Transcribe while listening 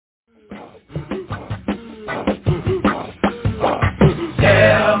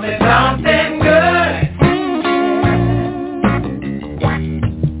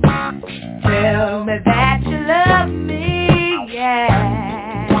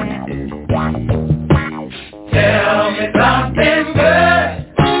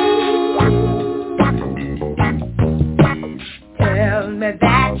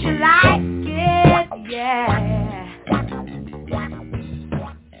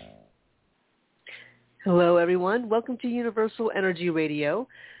Hello, everyone. Welcome to Universal Energy Radio.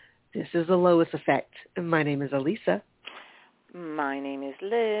 This is the L.O.I.S Effect. My name is Alyssa. My name is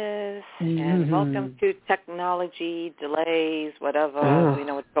Liz, and welcome to technology, delays, whatever. We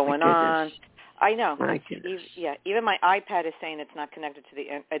know what's going on. I know. Even my iPad is saying it's not connected to the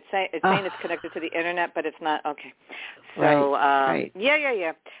it's saying it's connected to the internet, but it's not. Okay. So, right.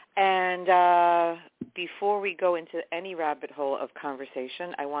 Yeah. And before we go into any rabbit hole of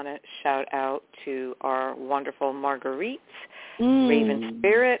conversation, I want to shout out to our wonderful Marguerites, Raven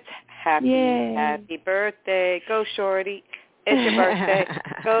Spirits. Happy birthday. Go, Shorty. It's your birthday.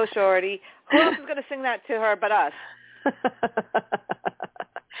 Go, Shorty. Who else is going to sing that to her but us?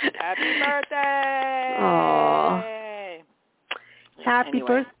 Happy birthday! Aww. Happy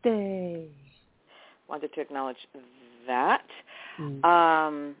birthday. Wanted to acknowledge that.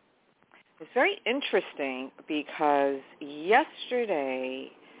 It's very interesting because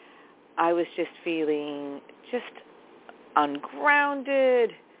yesterday I was just feeling just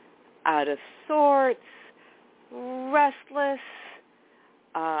ungrounded, out of sorts, restless.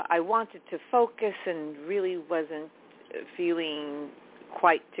 I wanted to focus and really wasn't feeling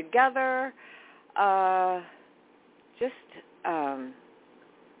quite together. Just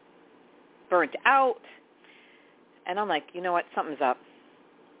burnt out. And I'm like, you know what, something's up.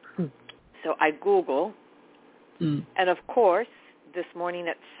 So I Google, and of course, this morning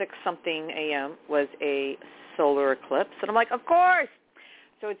at 6-something a.m. was a solar eclipse. And I'm like, of course!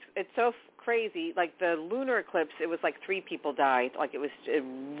 So it's so crazy. Like the lunar eclipse, it was like 3 people died. Like it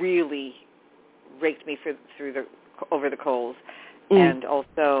really raked me over the coals. And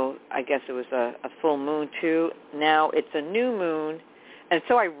also, I guess it was a full moon too. Now it's a new moon. And it's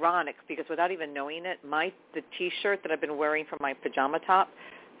so ironic because without even knowing it, the T-shirt that I've been wearing for my pajama top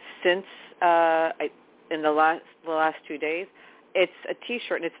since in the last 2 days, it's a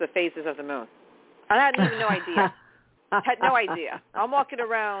T-shirt and it's the phases of the moon. I had no idea. Had no idea. I'm walking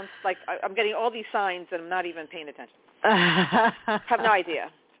around like I'm getting all these signs and I'm not even paying attention. Have no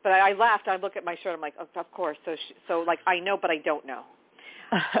idea. But I laughed. I look at my shirt. I'm like, of course. So like I know, but I don't know.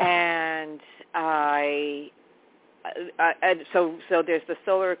 And so there's the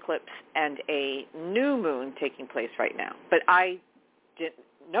solar eclipse and a new moon taking place right now. But I didn't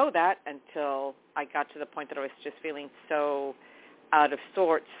know that until I got to the point that I was just feeling so out of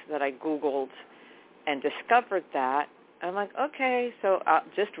sorts that I Googled and discovered that. I'm like, okay, so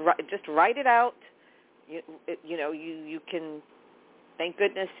just write it out. You can. Thank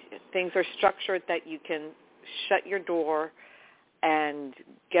goodness things are structured that you can shut your door and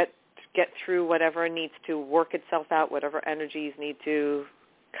get through whatever needs to work itself out, whatever energies need to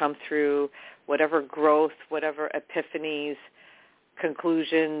come through, whatever growth, whatever epiphanies,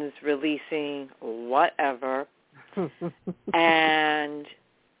 conclusions, releasing, whatever. And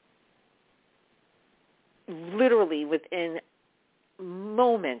literally within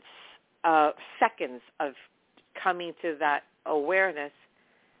moments, seconds of coming to that awareness,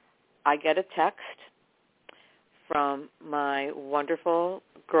 I get a text from my wonderful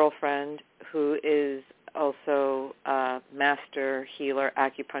girlfriend who is also a master healer,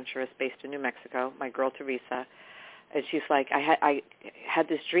 acupuncturist based in New Mexico, my girl Teresa. And she's like, I had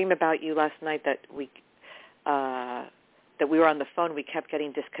this dream about you last night that we were on the phone. We kept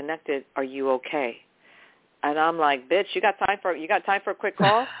getting disconnected. Are you okay? And I'm like, bitch, you got time for a quick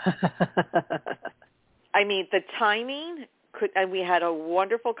call? I mean, the timing and we had a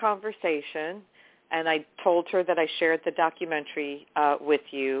wonderful conversation. And I told her that I shared the documentary with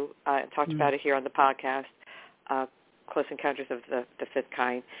you. I talked about it here on the podcast, Close Encounters of the Fifth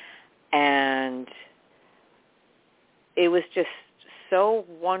Kind. And it was just so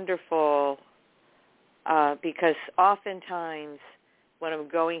wonderful because oftentimes when I'm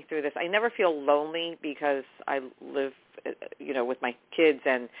going through this, I never feel lonely because I live, with my kids,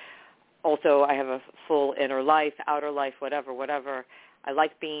 and also I have a full inner life, outer life, whatever. I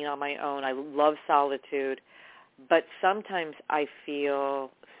like being on my own. I love solitude. But sometimes I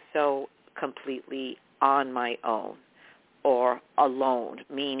feel so completely on my own or alone,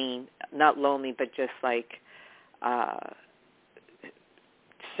 meaning not lonely, but just like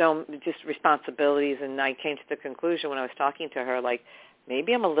just responsibilities. And I came to the conclusion when I was talking to her, like,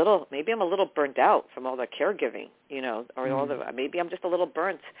 maybe I'm a little burnt out from all the caregiving, or maybe I'm just a little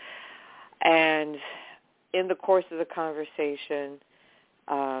burnt. And in the course of the conversation,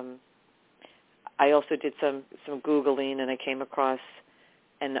 I also did some Googling, and I came across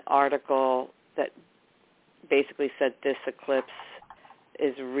an article that basically said this eclipse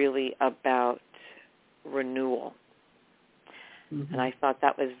is really about renewal. Mm-hmm. And I thought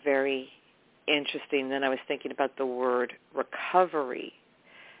that was very interesting. Then I was thinking about the word recovery.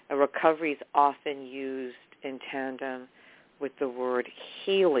 A recovery is often used in tandem with the word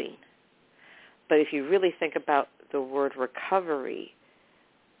healing. But if you really think about the word recovery,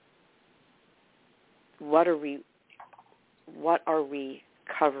 what are we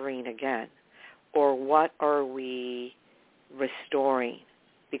covering again? Or what are we restoring?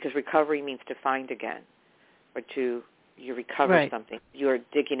 Because recovery means to find again, or you recover something. You're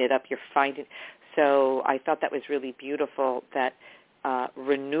digging it up, you're finding. So I thought that was really beautiful that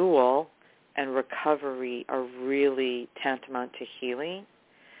renewal and recovery are really tantamount to healing.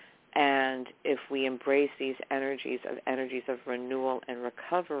 And if we embrace these energies of renewal and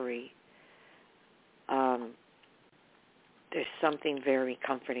recovery, there's something very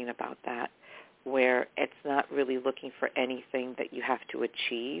comforting about that, where it's not really looking for anything that you have to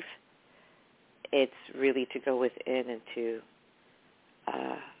achieve. It's really to go within and to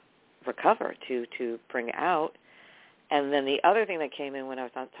recover, to bring out. And then the other thing that came in when I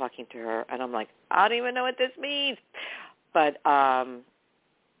was talking to her, and I'm like, I don't even know what this means, but the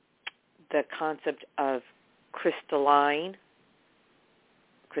concept of crystalline,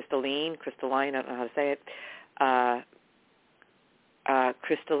 I don't know how to say it,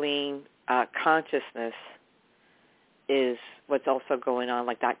 crystalline consciousness is what's also going on,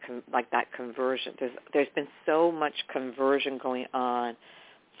 like that conversion. There's been so much conversion going on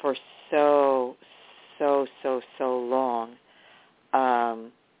for so long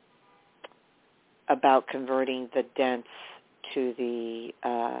about converting the dense to the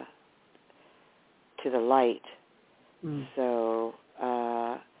light. So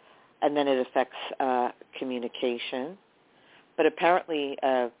and then it affects communication. But apparently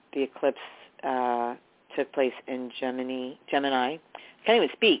the eclipse took place in Gemini. I can't even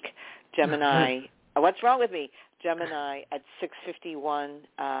speak. Gemini. What's wrong with me? Gemini at 6:51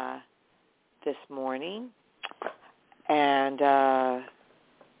 this morning. And,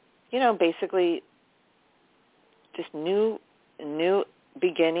 basically just new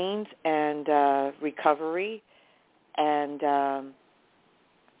beginnings and recovery, and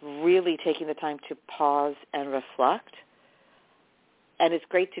really taking the time to pause and reflect. And it's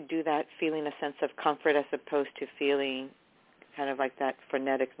great to do that feeling a sense of comfort as opposed to feeling kind of like that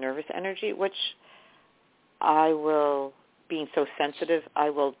frenetic nervous energy, which being so sensitive,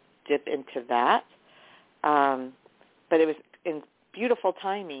 I will dip into that. But it was in beautiful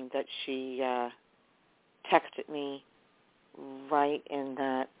timing that she texted me right in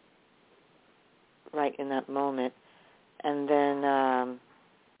that moment. And then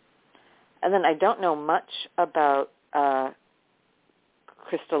I don't know much about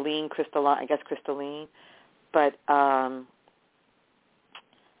crystalline, but I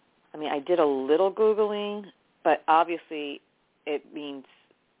did a little Googling, but obviously it means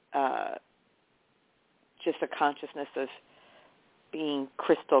just a consciousness of being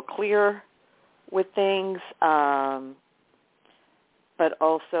crystal clear with things, but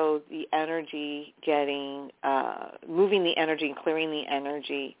also the energy moving the energy and clearing the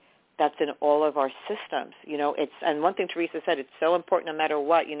energy that's in all of our systems. And one thing Teresa said, it's so important no matter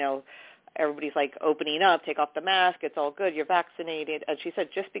what, everybody's like opening up, take off the mask, it's all good, you're vaccinated. And she said,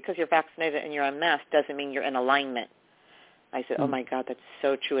 just because you're vaccinated and you're unmasked doesn't mean you're in alignment. I said, oh my God, that's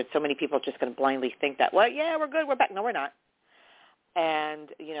so true. And so many people are just going to blindly think that, well, yeah, we're good, we're back. No, we're not. And,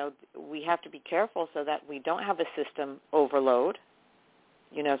 we have to be careful so that we don't have a system overload.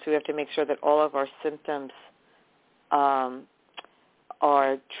 So we have to make sure that all of our symptoms are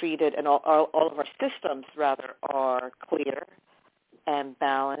treated, and all of our systems, rather, are clear and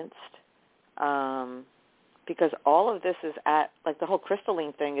balanced, because all of this is at, like the whole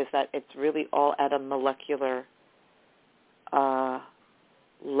crystalline thing is that it's really all at a molecular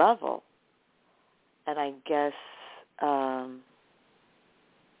level. And I guess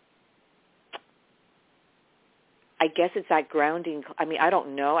it's that grounding. I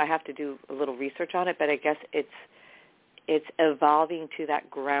don't know. I have to do a little research on it, but I guess it's evolving to that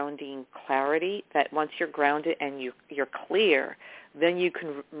grounding clarity, that once you're grounded and you're clear, then you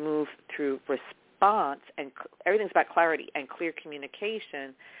can move through response, and everything's about clarity and clear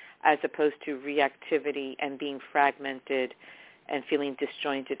communication as opposed to reactivity and being fragmented and feeling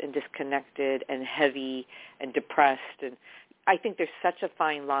disjointed and disconnected and heavy and depressed. And I think there's such a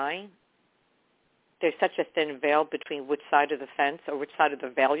fine line. There's such a thin veil between which side of the fence, or which side of the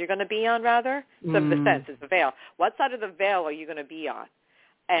veil you're going to be on, rather. So the fence is the veil. What side of the veil are you going to be on?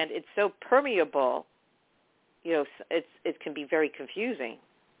 And it's so permeable, it can be very confusing.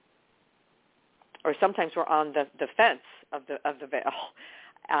 Or sometimes we're on the fence of the veil.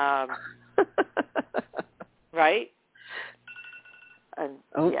 Right? And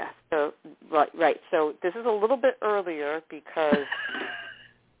yeah. So right. So this is a little bit earlier because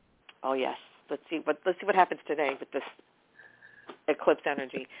Oh yes. Let's see what happens today with this eclipse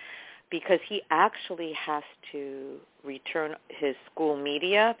energy, because he actually has to return his school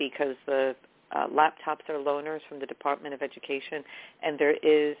media because the laptops are loaners from the Department of Education, and there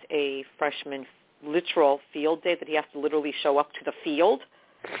is a freshman literal field day that he has to literally show up to the field.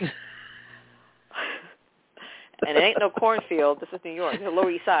 And it ain't no cornfield. This is New York. This is the Lower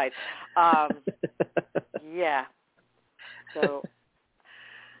East Side. Yeah. So,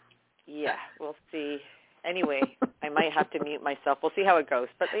 yeah, we'll see. Anyway, I might have to mute myself. We'll see how it goes.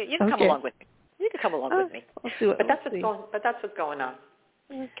 But you can come along with me. You can come along with me. I'll see what, but that's what's going on.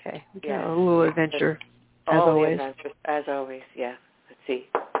 Okay. Yeah. A little adventure, as always. Adventure, as always, yeah. Let's see.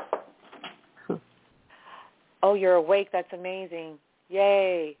 Oh, you're awake. That's amazing.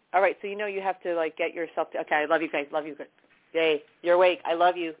 Yay. All right, so you have to, get yourself to, okay, I love you guys. Love you guys. Yay. You're awake. I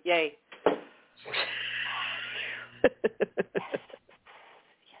love you. Yay. Yes. Yes.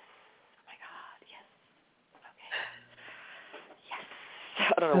 Oh, my God. Yes. Okay. Yes.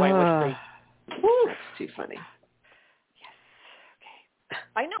 I don't know why I'm whispering. That's too funny. Yes. Okay.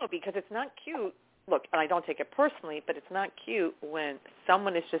 I know, because it's not cute. Look, and I don't take it personally, but it's not cute when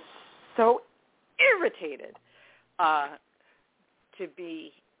someone is just so irritated to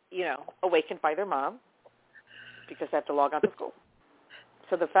be, awakened by their mom because they have to log on to school.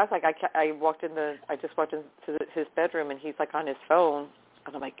 So the fact, I just walked into his bedroom and he's on his phone,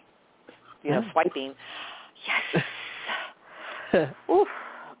 and I'm swiping. Yes. Oof.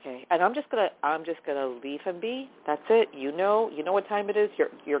 Okay. And I'm just gonna leave him be. That's it. You know what time it is.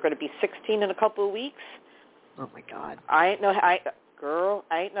 You're gonna be 16 in a couple of weeks. Oh my God. I ain't no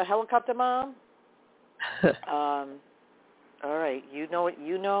helicopter mom. All right, you know what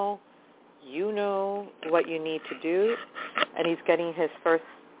you know what you need to do, and he's getting his first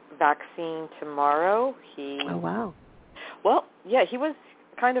vaccine tomorrow. Oh wow. Well, yeah, he was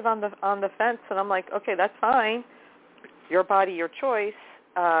kind of on the fence, and I'm like, okay, that's fine, your body, your choice,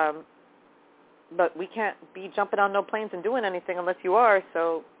 but we can't be jumping on no planes and doing anything unless you are.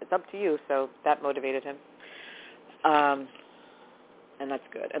 So it's up to you. So that motivated him, and that's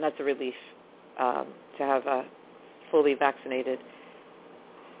good, and that's a relief to have a fully vaccinated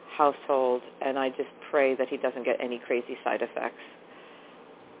household, and I just pray that he doesn't get any crazy side effects.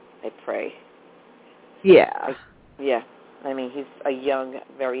 I pray. Yeah. I mean, he's a young,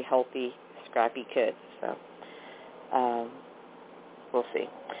 very healthy, scrappy kid, so we'll see.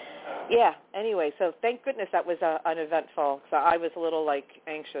 Yeah, anyway, so thank goodness that was uneventful. So I was a little,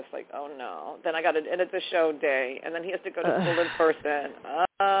 anxious, oh, no. Then I got and it's a show day, and then he has to go to school in person.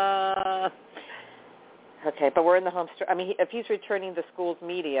 Okay, but we're in the home stretch. I mean, if he's returning the school's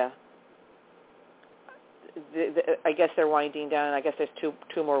media, I guess they're winding down. I guess there's two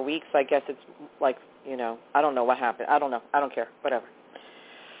more weeks. I guess it's I don't know what happened. I don't know. I don't care. Whatever.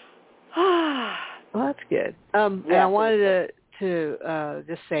 Well, that's good. And I wanted to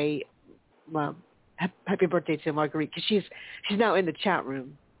just say happy birthday to Marguerite, because she's now in the chat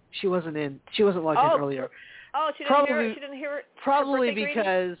room. She wasn't logged in earlier. Oh, she didn't hear it. Probably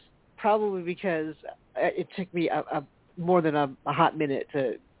because it took me a more than a hot minute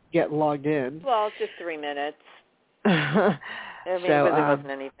to get logged in. Well, it's just 3 minutes. I mean, it really wasn't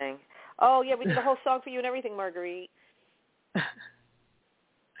anything. Oh, yeah, we did a whole song for you and everything, Marguerite.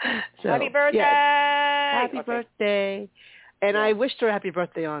 So, happy birthday! Yes. Happy birthday. And yeah. I wished her a happy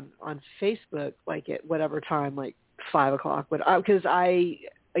birthday on Facebook, at whatever time, 5 o'clock. But because I,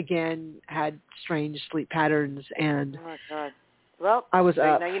 again, had strange sleep patterns, and oh my God. Well, I was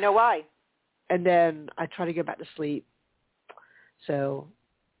up. Now you know why. And then I tried to go back to sleep. So,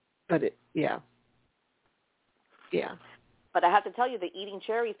 but yeah. But I have to tell you, the eating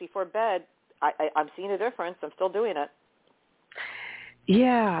cherries before bed, I'm seeing a difference. I'm still doing it.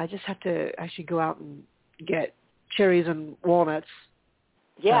 Yeah, I just have to actually go out and get cherries and walnuts.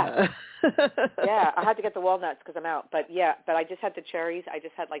 Yeah. Yeah, I had to get the walnuts because I'm out. But I just had the cherries. I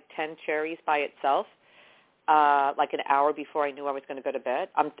just had 10 cherries by itself, an hour before I knew I was going to go to bed.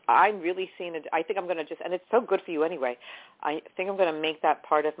 I'm really seeing it. I think I'm going to and it's so good for you anyway. I think I'm going to make that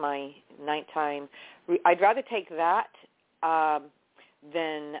part of my nighttime. I'd rather take that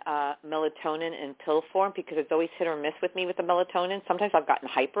than melatonin in pill form, because it's always hit or miss with me with the melatonin. Sometimes I've gotten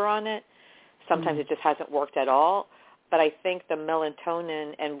hyper on it. Sometimes it just hasn't worked at all. But I think the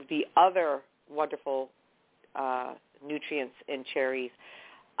melatonin and the other wonderful nutrients in cherries,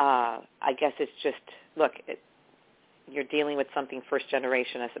 I guess it's just, you're dealing with something first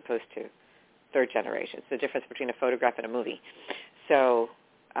generation as opposed to third generation. It's the difference between a photograph and a movie. So,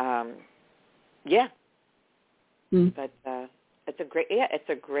 yeah. But it's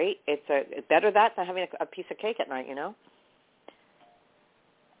better that than having a piece of cake at night,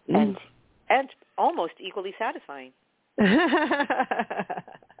 and almost equally satisfying.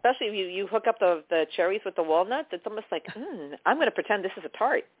 Especially if you hook up the cherries with the walnuts. It's almost like, I'm going to pretend this is a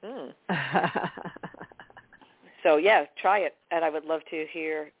tart. So, yeah, try it. And I would love to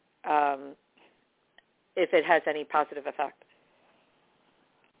hear if it has any positive effect.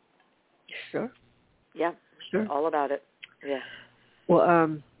 Sure. Yeah, sure. All about it. Yeah. Well,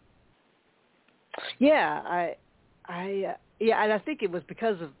 and I think it was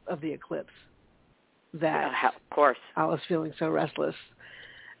because of the eclipse that of course I was feeling so restless.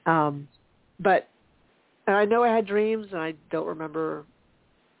 But I know I had dreams, and I don't remember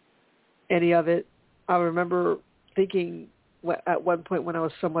any of it. I remember thinking at one point when I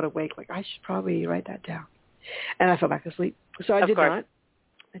was somewhat awake, like, I should probably write that down. And I fell back asleep. So I did not.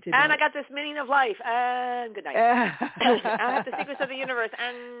 I got this meaning of life, and good night. I have the secrets of the universe,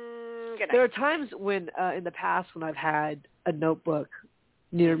 and good night. There are times when, in the past, when I've had a notebook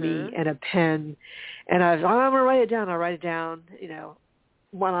near me and a pen, and I'm going to write it down. I'll write it down,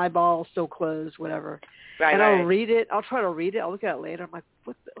 one eyeball still closed, whatever. Right, and I'll read it. I'll try to read it. I'll look at it later. I'm like,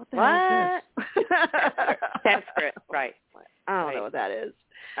 what the hell is this? Sanskrit, right. I don't know what that is.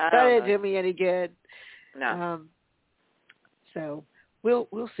 That didn't do me any good. No. So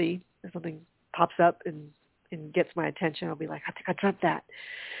we'll see if something pops up and gets my attention. I'll be like, I think I dreamt that.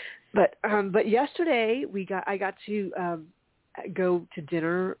 But yesterday I got to go to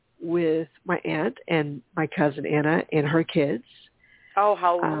dinner with my aunt and my cousin Anna and her kids. Oh,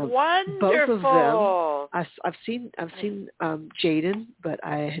 how wonderful! Both of them. I've seen Jaden, but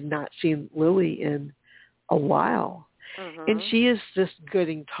I had not seen Lily in a while. And she is just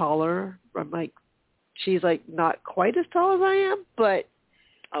getting taller. I'm like, she's like not quite as tall as I am, but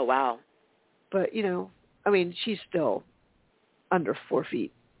oh wow! But I mean, she's still under 4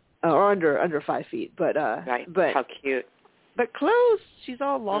 feet or under 5 feet. But right. But how cute! But close. She's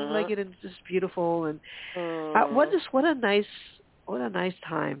all long-legged and just beautiful. And what a nice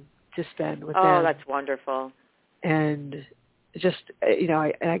time to spend with them. Oh, that's wonderful. And just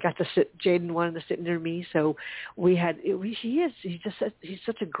I got to sit. Jaden wanted to sit near me, so we had. He's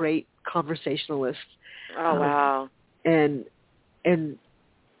such a great conversationalist. Oh wow! And they're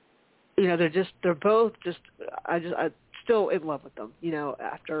both just. I'm still in love with them.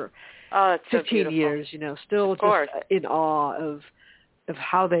 After 15 years, still just in awe of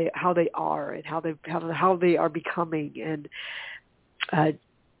how they are and how they are becoming. And I'm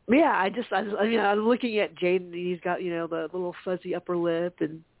looking at Jaden. He's got the little fuzzy upper lip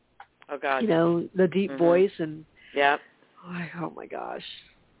and the deep voice and oh my gosh,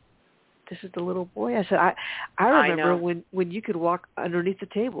 this is the little boy. I said I remember when you could walk underneath the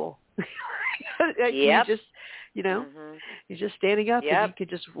table. Like you just you're just standing up and you could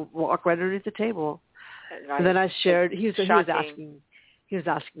just walk right underneath the table. Right. And then I shared. He was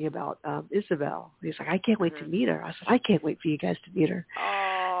asking about Isabel. He's like, I can't wait to meet her. I said, I can't wait for you guys to meet her.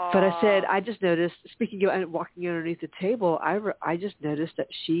 Aww. But I said, I just noticed, speaking of walking underneath the table, I just noticed that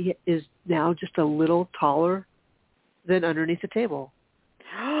she is now just a little taller than underneath the table.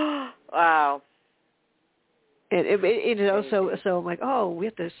 Wow. And so I'm like, oh, we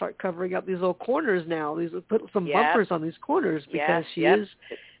have to start covering up these little corners now. Put some bumpers on these corners because she is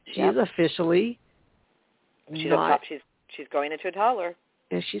officially she's going into a toddler.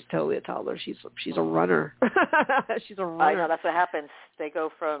 Yeah, she's totally a toddler. She's a runner. She's a runner. I know, that's what happens. They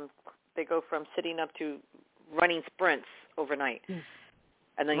go from sitting up to running sprints overnight,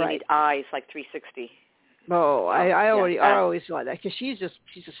 and then you need eyes like 360. Oh, I always feel like that because she's just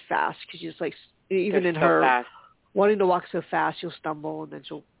fast. Because she's like even in her fast. Wanting to walk so fast, she'll stumble and then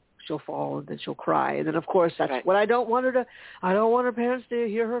she'll fall and then she'll cry. And then of course that's what I don't want her parents to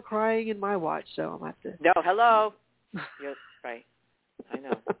hear her crying in my watch. So I'm have to. No, hello. Yes, right. I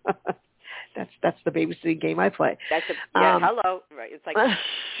know. That's the babysitting game I play. That's hello. Right. It's like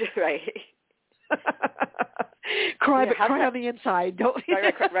right. Cry on the inside. Don't.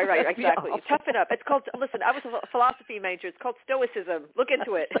 Right. Exactly. Tough it up. It's called. Listen, I was a philosophy major. It's called Stoicism. Look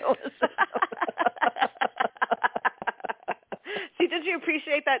into it. See, did you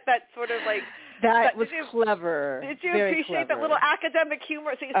appreciate that sort of like that was clever? Did you Very appreciate clever. that little academic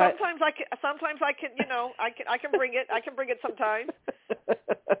humor? See, sometimes I can I can bring it. I can bring it sometimes.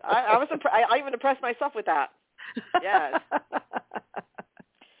 I even impressed myself with that. Yes.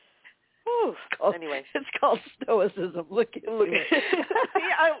 Anyway, it's called Stoicism. Look. See,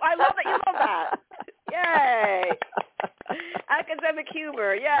 I love that you love that. Yay! Academic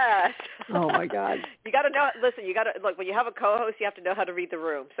humor, yes. Oh my God! You got to know. Listen, you got to look. When you have a co-host, you have to know how to read the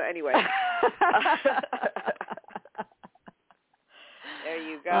room. So anyway, there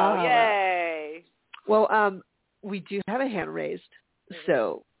you go. Yay! Well, we do have a hand raised,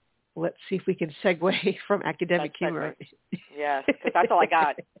 so let's see if we can segue from academic humor. Yes, because that's all I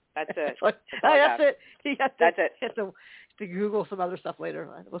got. That's it. That's it. That's it. You have to Google some other stuff later.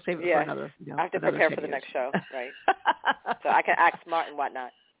 We'll save it for another. I have to prepare for the next show, right? So I can act smart and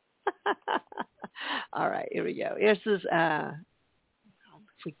whatnot. All right, here we go. This is,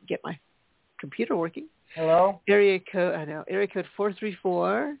 if we can get my computer working. Hello? Area code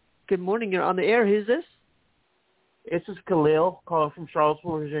 434. Good morning. You're on the air. Who's this? This is Khalil calling from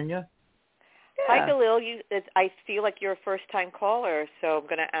Charlottesville, Virginia. Yeah. Hi, Khalil. I feel like you're a first-time caller, so I'm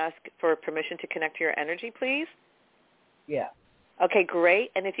going to ask for permission to connect to your energy, please. Yeah. Okay,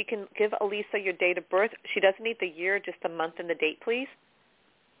 great. And if you can give Alyssa your date of birth. She doesn't need the year, just the month and the date, please.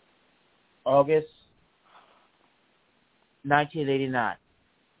 August 1989.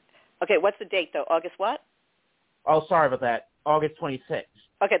 Okay, what's the date, though? August what? Oh, sorry about that. August 26th.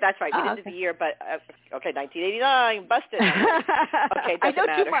 Okay, that's right. We didn't do the year, but, 1989, busted. Okay, I know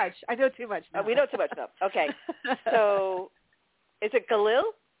matter. too much. I know too much. We know too much, though. Okay, so is it Khalil?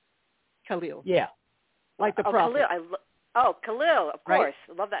 Khalil. Yeah. Like the prophet. Khalil. Khalil, of course.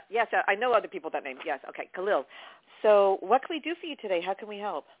 Right. Love that. Yes, I know other people with that name. Yes, okay, Khalil. So what can we do for you today? How can we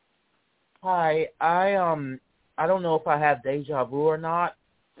help? Hi. I don't know if I have deja vu or not,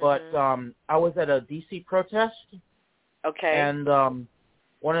 but I was at a D.C. protest. Okay. And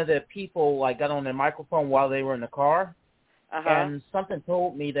one of the people got on their microphone while they were in the car, and something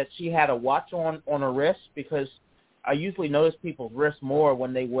told me that she had a watch on her wrist, because I usually notice people's wrists more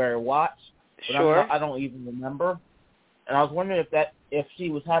when they wear a watch. But sure. I don't even remember. And I was wondering if she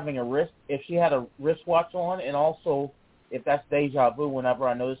was having if she had a wristwatch on, and also if that's deja vu whenever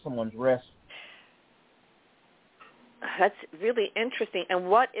I notice someone's wrist. That's really interesting. And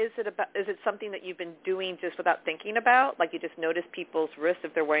what is it about? Is it something that you've been doing just without thinking about? Like you just notice people's wrists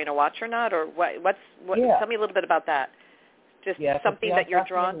if they're wearing a watch or not? Or what? Yeah. Tell me a little bit about that. Just something that you're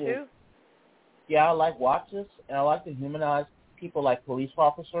drawn to? Yeah, I like watches, and I like to humanize people like police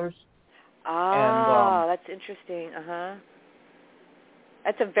officers. Ah, that's interesting.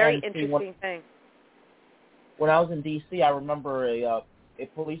 That's a very interesting thing. When I was in D.C., I remember a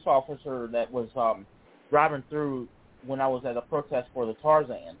police officer that was driving through when I was at a protest for the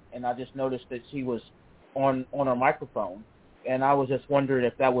Tarzan, and I just noticed that she was on her microphone, and I was just wondering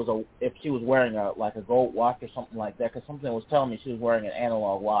if she was wearing a gold watch or something like that, because something was telling me she was wearing an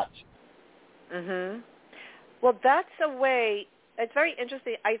analog watch. Well, that's a way. It's very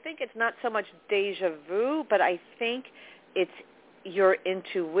interesting. I think it's not so much deja vu, but I think it's your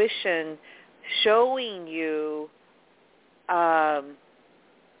intuition showing you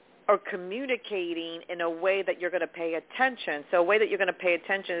or communicating in a way that you're going to pay attention. So a way that you're going to pay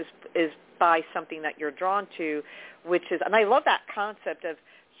attention is by something that you're drawn to, which is, and I love that concept of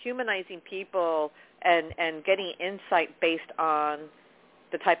humanizing people and getting insight based on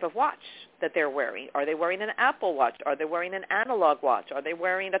the type of watch that they're wearing. Are they wearing an Apple Watch? Are they wearing an analog watch? Are they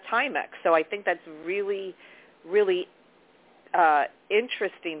wearing a Timex? So I think that's really, really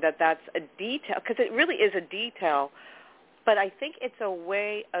interesting that's a detail, because it really is a detail. But I think it's a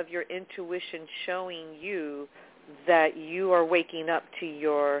way of your intuition showing you that you are waking up to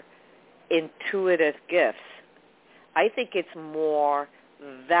your intuitive gifts. I think it's more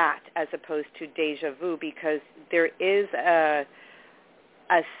that as opposed to deja vu, because there is a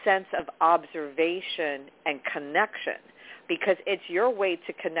sense of observation and connection, because it's your way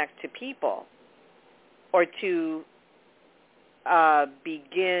to connect to people or to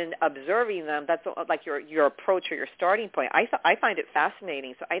begin observing them. That's like your approach or your starting point. I find it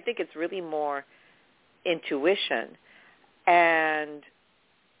fascinating. So I think it's really more intuition. And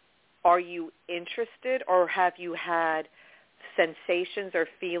are you interested, or have you had sensations or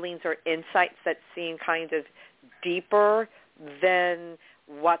feelings or insights that seem kind of deeper than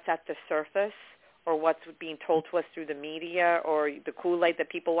what's at the surface, or what's being told to us through the media, or the Kool-Aid that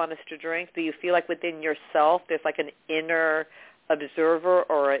people want us to drink? Do you feel like within yourself there's like an inner observer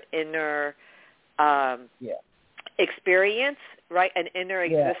or an inner experience, right? An inner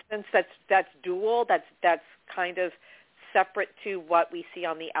existence that's dual, that's kind of separate to what we see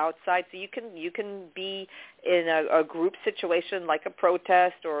on the outside. So you can be in a group situation like a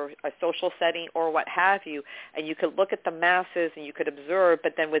protest or a social setting or what have you, and you could look at the masses and you could observe,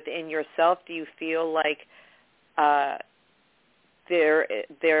 but then within yourself, do you feel like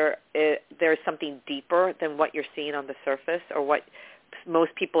there's something deeper than what you're seeing on the surface, or what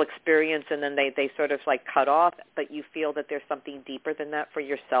most people experience and then they sort of like cut off, but you feel that there's something deeper than that for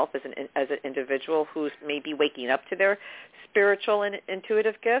yourself as an individual who's maybe waking up to their spiritual and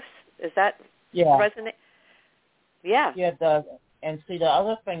intuitive gifts? Is that resonate? Yeah. Yeah, it does. And see, the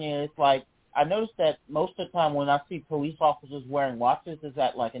other thing is, like, I noticed that most of the time when I see police officers wearing watches is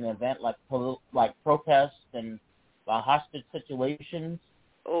at like an event like protests and hostage situations.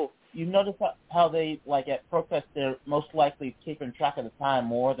 Oh. You notice how they, like at protests, they're most likely keeping track of the time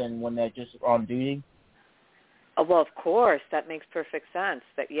more than when they're just on duty? Oh, well, of course, that makes perfect sense.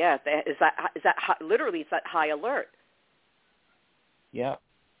 That is that literally it's that high alert. Yeah.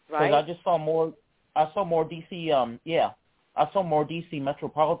 Right. I saw more DC. I saw more DC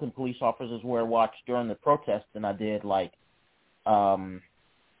Metropolitan Police officers wear watch during the protest than I did like on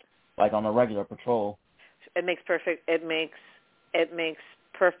a regular patrol. It makes perfect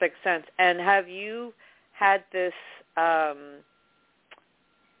sense. And have you had this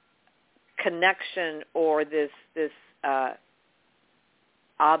connection or this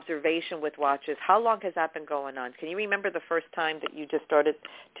observation with watches? How long has that been going on? Can you remember the first time that you just started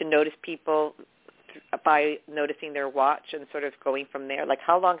to notice people by noticing their watch and sort of going from there? Like,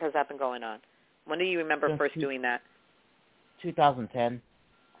 how long has that been going on? When do you remember first doing that? 2010.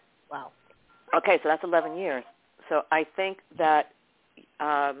 Wow. Okay, so that's 11 years. So I think that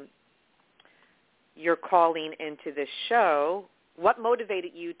you're calling into this show. What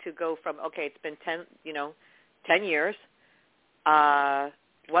motivated you to go from, okay, it's been 10 years.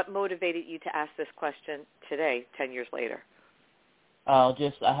 What motivated you to ask this question today, 10 years later? I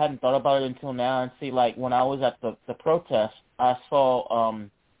hadn't thought about it until now. And see, like when I was at the protest, I saw,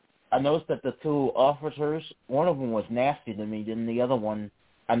 I noticed that the two officers, one of them was nasty to me, and the other one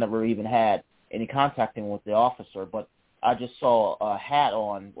I never even had any contacting with the officer, but I just saw a hat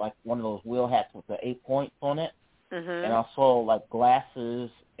on, like one of those wheel hats with the 8 points on it, and I saw like glasses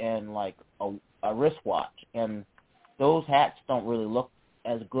and like a wristwatch, and those hats don't really look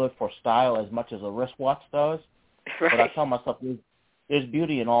as good for style as much as a wristwatch does. Right. But I tell myself there's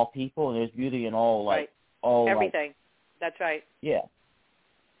beauty in all people, and there's beauty in all all everything. Like, that's right. Yeah.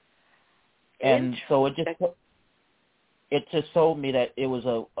 And so it just showed me that it was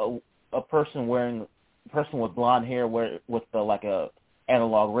a person with blonde hair with like a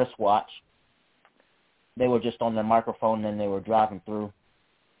analog wristwatch. They were just on their microphone and they were driving through.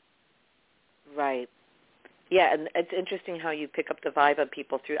 Right. Yeah, and it's interesting how you pick up the vibe of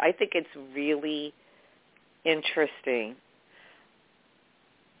people through. I think it's really interesting,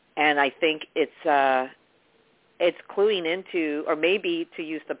 and I think it's cluing into, or maybe to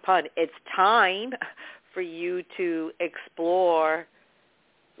use the pun, it's time for you to explore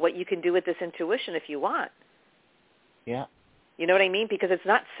what you can do with this intuition if you want. Yeah. You know what I mean? Because it's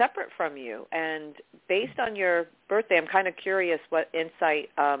not separate from you. And based on your birthday, I'm kind of curious what insight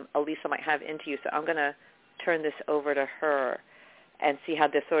Alyssa might have into you. So I'm going to turn this over to her and see how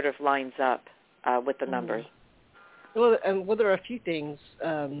this sort of lines up with the numbers. Well, there are a few things,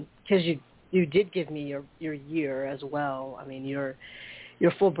 because you did give me your year as well. I mean, your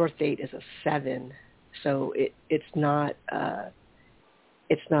full birth date is a 7, so it's not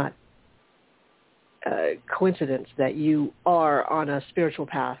coincidence that you are on a spiritual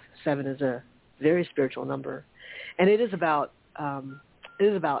path. 7 is a very spiritual number, and it is about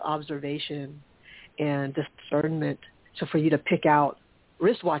observation and discernment. So for you to pick out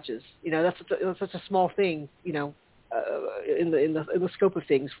wristwatches, that's such a small thing, in the scope of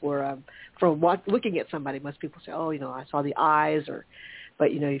things for looking at somebody. Most people say, oh, I saw the eyes,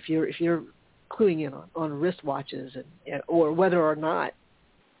 but if you're cluing in on wristwatches and or whether or not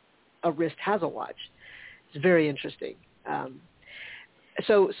a wrist has a watch, it's very interesting.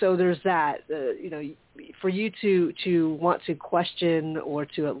 So there's that. For you to want to question or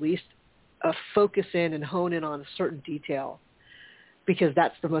to at least focus in and hone in on a certain detail, because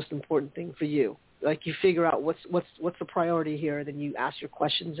that's the most important thing for you. Like you figure out what's the priority here, then you ask your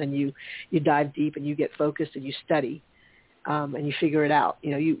questions and you dive deep and you get focused and you study, and you figure it out.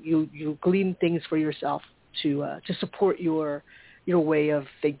 You glean things for yourself to support your way of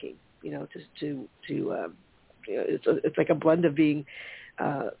thinking. It's like a blend of being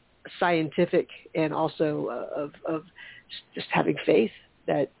scientific and also of just having faith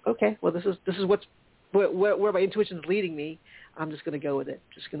that, okay, well, this is where my intuition is leading me. I'm just going to go with it.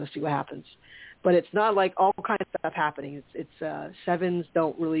 Just going to see what happens. But it's not like all kinds of stuff happening. It's 7s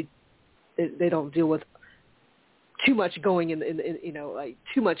don't really, they don't deal with too much going in like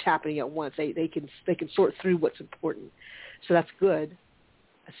too much happening at once. They can sort through what's important. So that's good.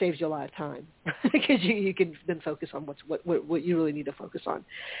 It saves you a lot of time because you can then focus on what you really need to focus on.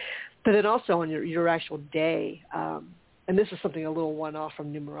 But then also on your actual day, and this is something a little one-off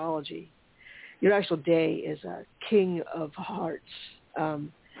from numerology, your actual day is a King of Hearts.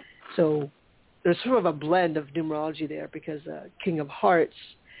 So there's sort of a blend of numerology there, because King of Hearts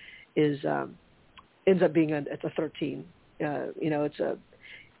ends up being it's a 13.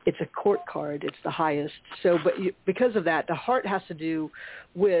 it's a court card. It's the highest. So, but because of that, the heart has to do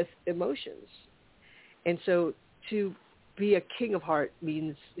with emotions. And so to be a king of heart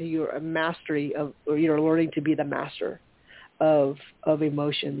means you're a mastery of, or you're learning to be the master of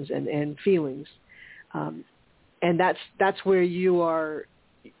emotions and feelings. And that's where you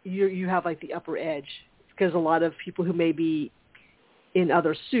have like the upper edge, because a lot of people who may be in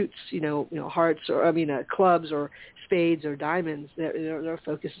other suits, hearts or clubs or spades or diamonds, their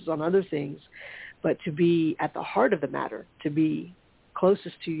focus is on other things. But to be at the heart of the matter, to be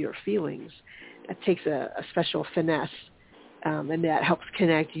closest to your feelings, that takes a special finesse, and that helps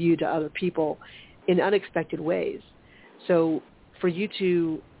connect you to other people in unexpected ways. So for you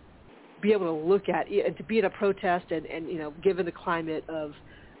to be able to look at and to be in a protest and given the climate of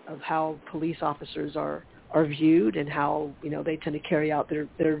how police officers are viewed and how they tend to carry out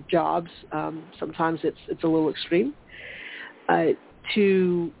their jobs, sometimes it's a little extreme,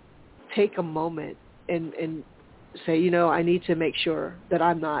 to take a moment and say, I need to make sure that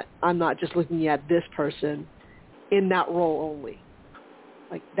I'm not just looking at this person in that role only.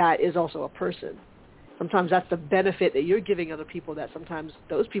 Like, that is also a person. Sometimes that's the benefit that you're giving other people that sometimes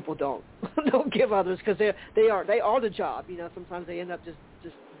those people don't give others, because they are the job. Sometimes they end up just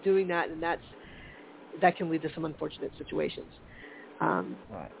doing that, and that can lead to some unfortunate situations.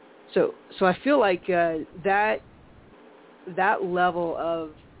 Right. So I feel like that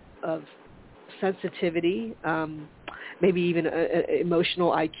level of sensitivity, maybe even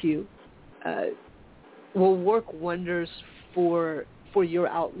emotional IQ, will work wonders for your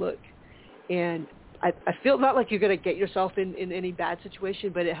outlook. And I feel not like you're going to get yourself in any bad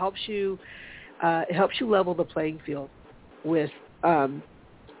situation, but it helps you level the playing field with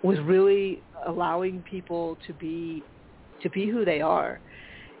really allowing people to be who they are,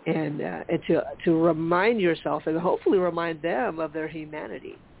 and to remind yourself and hopefully remind them of their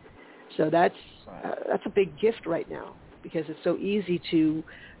humanity. So that's a big gift right now, because it's so easy to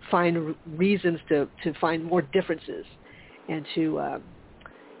find reasons to find more differences, and to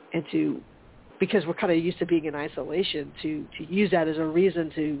because we're kind of used to being in isolation, to use that as a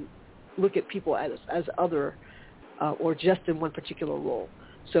reason to look at people as other, or just in one particular role.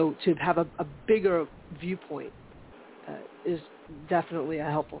 So to have a bigger viewpoint is definitely a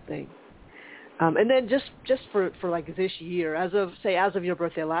helpful thing. And then just for like this year, as of your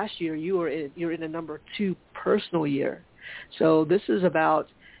birthday last year, you're in a number 2 personal year. So this is about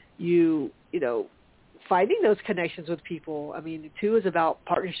you finding those connections with people. 2 is about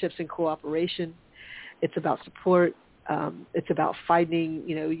partnerships and cooperation. It's about support. It's about finding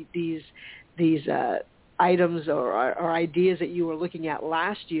these items or ideas that you were looking at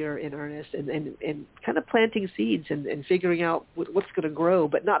last year in earnest, and kind of planting seeds and figuring out what's going to grow,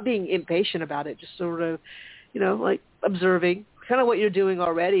 but not being impatient about it, just sort of, like observing kind of what you're doing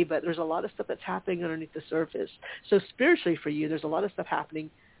already, but there's a lot of stuff that's happening underneath the surface. So spiritually for you, there's a lot of stuff happening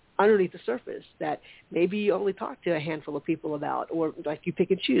underneath the surface that maybe you only talk to a handful of people about, or like you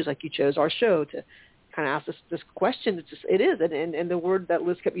pick and choose, like you chose our show to kind of ask this question. It is, and the word that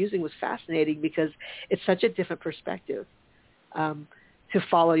Liz kept using was fascinating, because it's such a different perspective to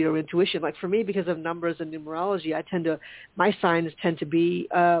follow your intuition. Like for me, because of numbers and numerology, my signs tend to be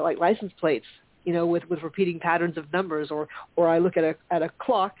like license plates, with repeating patterns of numbers, or I look at a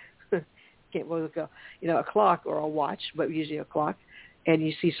clock, can't really look a clock or a watch, but usually a clock, and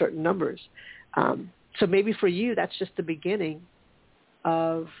you see certain numbers. So maybe for you, that's just the beginning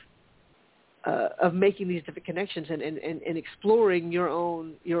of making these different connections and exploring your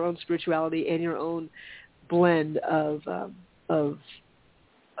own spirituality and your own blend of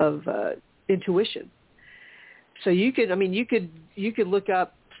intuition. So you could look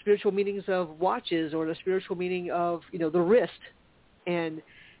up spiritual meanings of watches, or the spiritual meaning of the wrist, and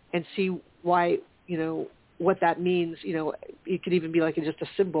see why what that means. It could even be like just a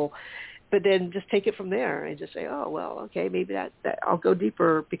symbol. But then just take it from there and just say, oh, well, okay, maybe that I'll go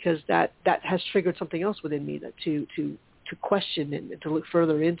deeper, because that has triggered something else within me that to question and to look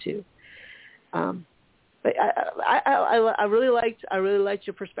further into. But I really liked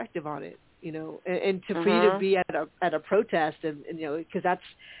your perspective on it, and for you to be at a protest, and because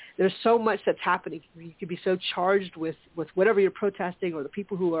there's so much that's happening. You could be so charged with whatever you're protesting, or the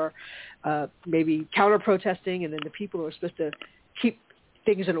people who are maybe counter protesting, and then the people who are supposed to keep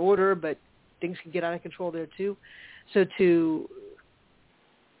things in order, but things can get out of control there too. So to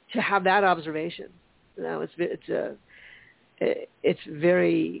have that observation, it's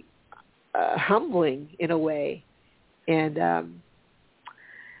very humbling in a way, and I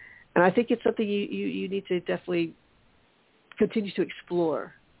think it's something you need to definitely continue to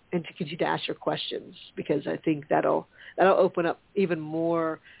explore, and to continue to ask your questions, because I think that'll open up even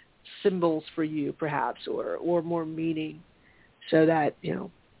more symbols for you, perhaps, or more meaning, so that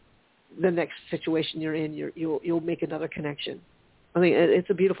the next situation you're in, you'll make another connection. I mean, it's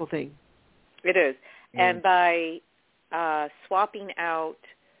a beautiful thing. It is, and by swapping out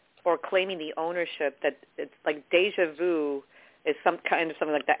or claiming the ownership, that it's like deja vu is some kind of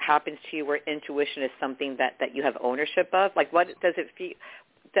something like that happens to you, where intuition is something that you have ownership of. Like, what does it feel?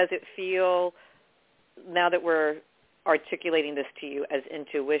 Does it feel, now that we're articulating this to you as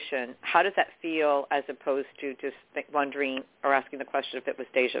intuition, how does that feel as opposed to just wondering or asking the question if it was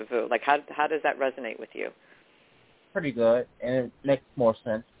deja vu? Like, how does that resonate with you? Pretty good, and it makes more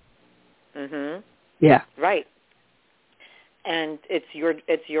sense. Mhm. Yeah. Right. And it's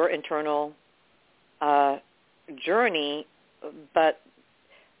your internal journey, but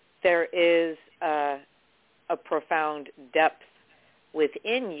there is a profound depth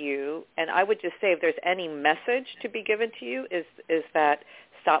within you. And I would just say, if there's any message to be given to you, is that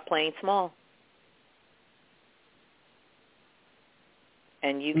stop playing small.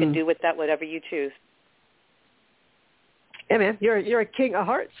 And you can do with that whatever you choose. Yeah, man, you're a king of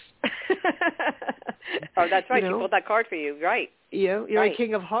hearts. Oh, that's right. She pulled that card for you, right? You're a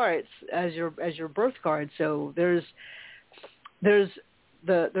king of hearts as your birth card. So there's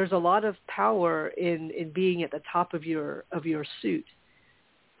a lot of power in being at the top of your suit.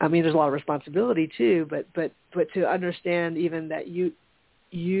 I mean, there's a lot of responsibility too, but to understand even that you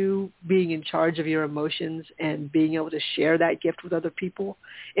being in charge of your emotions and being able to share that gift with other people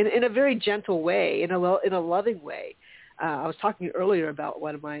in a very gentle way, in a loving way. I was talking earlier about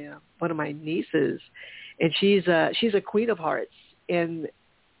one of my nieces, and she's a queen of hearts, and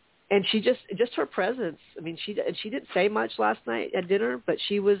she just her presence. I mean, she didn't say much last night at dinner, but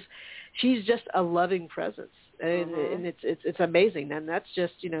she's just a loving presence, and it's amazing. And that's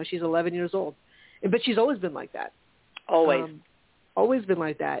just she's 11 years old, but she's always been like that. Always been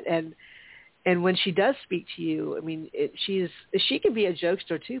like that, and when she does speak to you, I mean, she can be a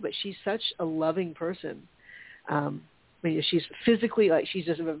jokester too, but she's such a loving person. I mean, she's physically, she's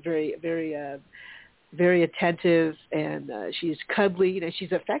just very, very, very attentive, and she's cuddly.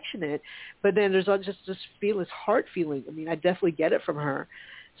 She's affectionate. But then there's just this heart feeling. I mean, I definitely get it from her.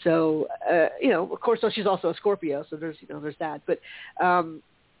 So, of course, she's also a Scorpio, so there's that. But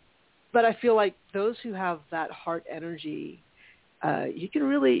I feel like those who have that heart energy, you can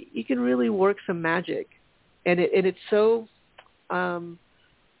really work some magic, and it's so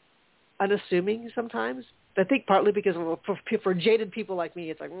unassuming sometimes. I think partly because for jaded people like me,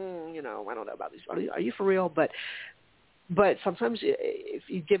 it's like, I don't know about these. Are you for real? But sometimes if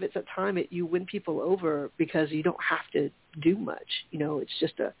you give it some time, you win people over because you don't have to do much. It's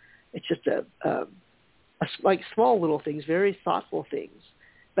just like small little things, very thoughtful things,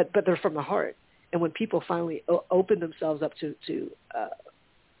 but they're from the heart. And when people finally open themselves up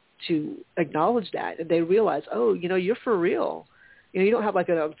to acknowledge that, and they realize, oh, you're for real. You don't have like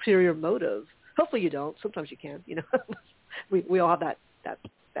an ulterior motive. Hopefully you don't. Sometimes you can. We all have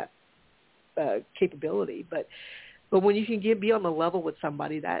that capability. But when you can be on the level with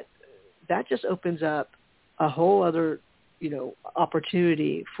somebody, that just opens up a whole other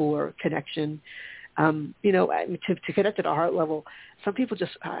opportunity for connection. To connect at a heart level, some people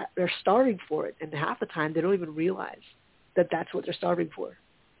just they're starving for it, and half the time they don't even realize that that's what they're starving for.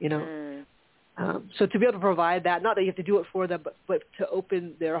 So to be able to provide that, not that you have to do it for them, but to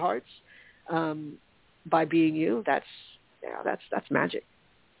open their hearts by being you, that's magic.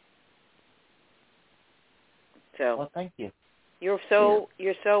 So, well, thank you. You're so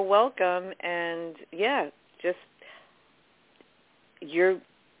welcome, and just you're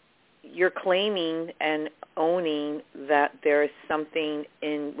claiming and owning that there is something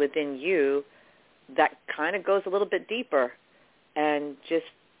within you that kind of goes a little bit deeper, and just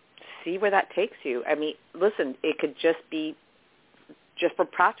see where that takes you. I mean, listen, it could just be just for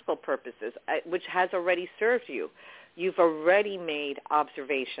practical purposes, which has already served you. You've already made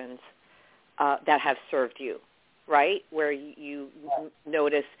observations that have served you, right, where you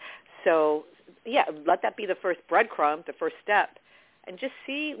notice. So, let that be the first breadcrumb, the first step, and just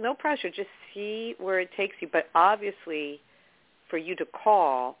see, no pressure, just see where it takes you. But obviously, for you to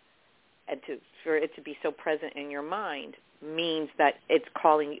call and for it to be so present in your mind means that it's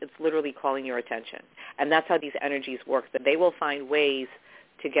literally calling your attention. And that's how these energies work, that they will find ways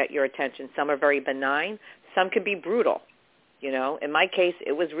to get your attention. Some are very benign. Some can be brutal. In my case,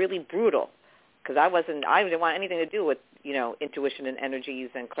 it was really brutal because I didn't want anything to do with, intuition and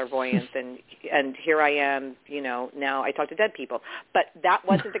energies and clairvoyance. and here I am, now I talk to dead people. But that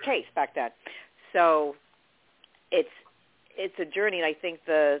wasn't the case back then. So it's a journey, and I think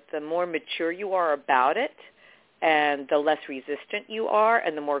the more mature you are about it, and the less resistant you are,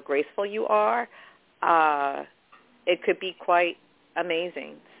 and the more graceful you are, it could be quite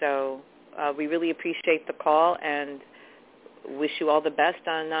amazing. So we really appreciate the call and wish you all the best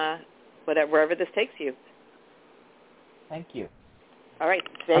on wherever this takes you. Thank you. All right.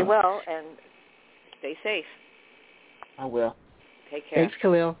 Stay well and stay safe. I will. Take care. Thanks,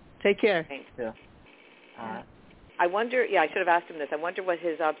 Khalil. Take care. Thanks. Yeah. All right. I wonder, I should have asked him this. I wonder what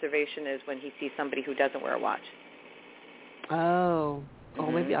his observation is when he sees somebody who doesn't wear a watch. Oh. Mm-hmm.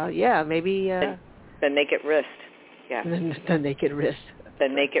 Oh, maybe. Maybe. The Naked Wrist. Yeah. The Naked Wrist. The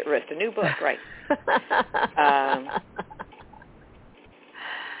Naked Wrist. A new book, right?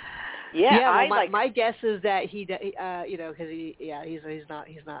 My guess is that he, because he's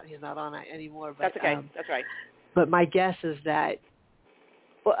not on it anymore. But, that's okay. That's right. But my guess is that,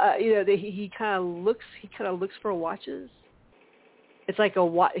 he kind of looks for watches. It's like a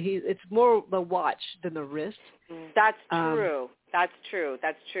watch. It's more the watch than the wrist. That's true. That's true.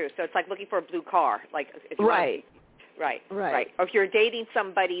 So it's like looking for a blue car. Like if you right. Right. Or if you're dating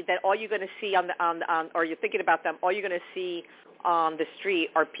somebody that all you're going to see or you're thinking about them, all you're going to see on the street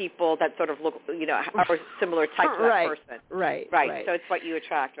are people that sort of look, are similar type to that person. Right. So it's what you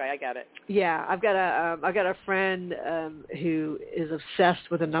attract, right? I get it. Yeah, I've got a friend who is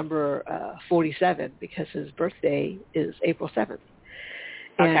obsessed with the number 47 because his birthday is April 7th.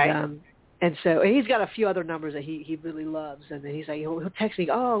 Okay. And so he's got a few other numbers that he really loves, and then he's like, he'll text me,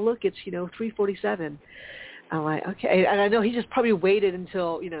 oh look, it's 347. I'm like, okay, and I know he just probably waited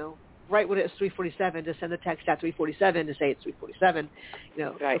until right when it's 3:47 to send the text at 3:47 to say it's 3:47,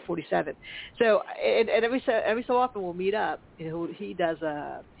 right. 47. So and every so often we'll meet up. He does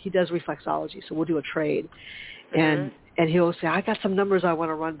reflexology, so we'll do a trade, and he'll say, I got some numbers I want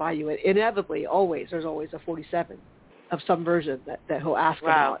to run by you. And inevitably, there's always a 47 of some version that he'll ask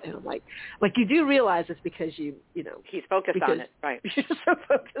about, and I'm like you do realize it's because he's focused on it, right? You're so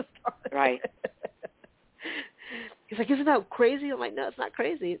focused on it, right. He's like, isn't that crazy? I'm like, no, it's not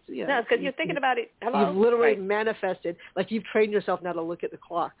crazy. It's no, it's because you're thinking about it. Hello? You've literally manifested, like you've trained yourself now to look at the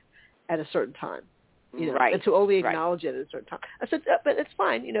clock at a certain time, right. and to only acknowledge it at a certain time. I said, but it's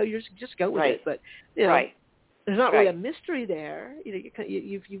fine. You just go with it. But there's not really a mystery there.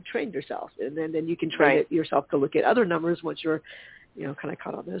 You've trained yourself, and then you can train yourself to look at other numbers once you're, kind of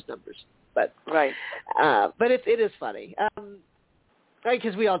caught on those numbers. But but it is funny.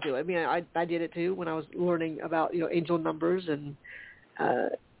 Because we all do it. I mean, I did it too when I was learning about angel numbers, and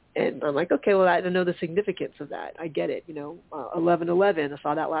I'm like, okay, well, I know the significance of that. I get it. 11:11. I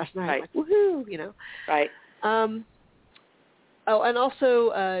saw that last night. I'm like, woohoo! Right. And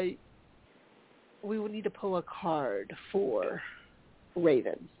also we would need to pull a card for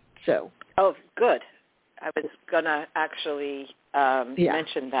Raven. So. Oh, good. I was gonna actually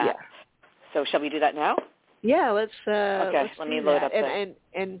mention that. Yeah. So shall we do that now? Yeah, let's. Okay, let me load up.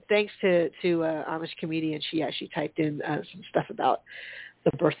 And thanks to Amish comedian, she actually typed in some stuff about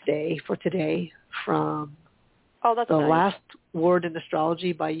the birthday for today from the nice. Last Word in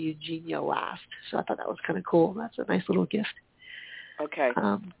Astrology by Eugenia Last. So I thought that was kind of cool. That's a nice little gift. Okay.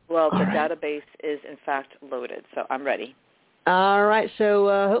 The database is in fact loaded, so I'm ready. All right. So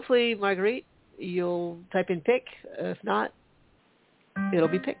hopefully, Marguerite, you'll type in pick. If not, it'll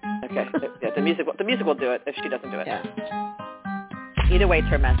be picked. Okay. Yeah, the music will do it if she doesn't do it. Yeah. Either way, it's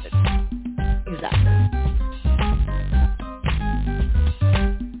her message. Exactly.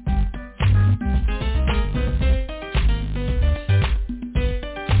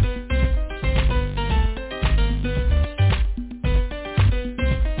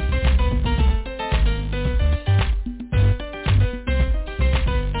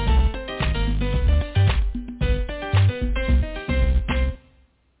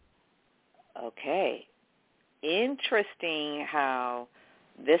 Okay. Interesting how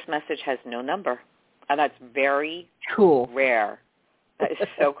this message has no number. And that's very cool. Rare. That is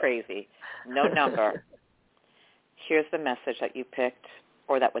so crazy. No number. Here's the message that you picked,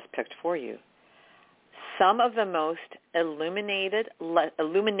 or that was picked for you. Some of the most illuminating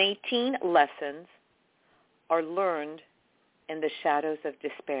lessons are learned in the shadows of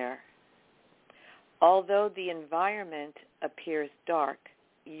despair. Although the environment appears dark,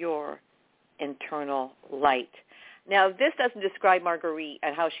 your internal light. Now, this doesn't describe Marguerite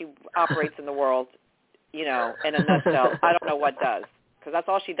and how she operates in the world, in a nutshell. I don't know what does, because that's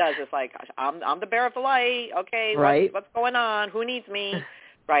all she does is like, I'm the bearer of the light. Okay, right. What's going on? Who needs me?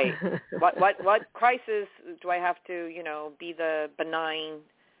 Right. What crisis do I have to, be the benign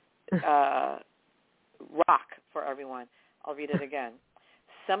rock for everyone? I'll read it again.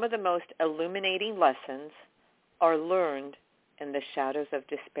 Some of the most illuminating lessons are learned in the shadows of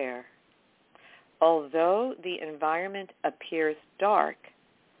despair. Although the environment appears dark,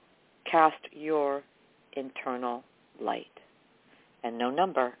 cast your internal light. And no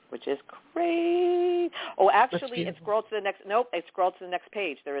number, which is great. Oh, actually, it scrolled to the next. Nope, it scrolled to the next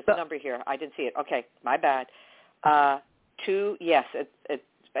page. There is a number here. I didn't see it. Okay, my bad. 2. Yes, it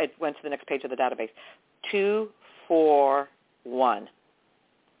went to the next page of the database. 241.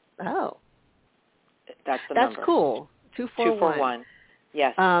 Oh, that's the number. That's cool. 241. 241.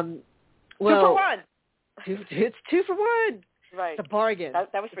 Yes. Well, 2 for 1. It's 2 for 1. Right. It's a bargain.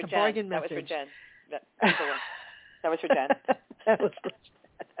 That was for it's Jen. A bargain that message. was for Jen. That was for Jen. That was for Jen.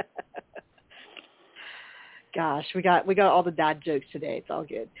 Gosh, we got all the dad jokes today. It's all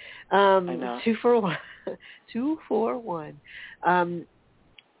good. I know. 2 for 1. 2 for 1.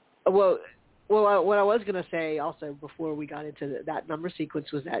 Well, what I was going to say also before we got into that number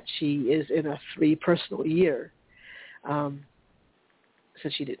sequence was that she is in a 3 personal year.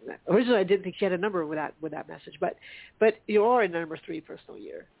 Since she didn't. Originally, I didn't think she had a number with that message, but you are in a number 3 personal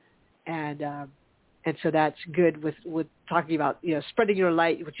year, and so that's good with talking about spreading your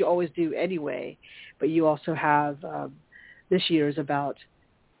light, which you always do anyway. But you also have this year is about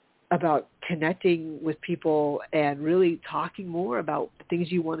connecting with people and really talking more about the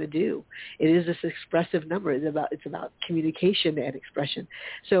things you want to do. It is this expressive number. It's about communication and expression.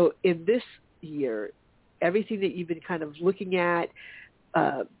 So in this year, everything that you've been kind of looking at,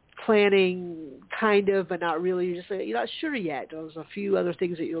 planning, kind of, but not really. You're not sure yet. There's a few other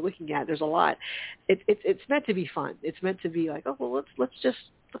things that you're looking at. There's a lot. It's meant to be fun. It's meant to be like, oh well, let's just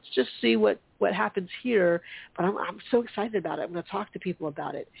see what happens here. But I'm so excited about it. I'm going to talk to people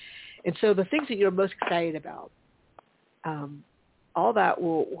about it. And so the things that you're most excited about, all that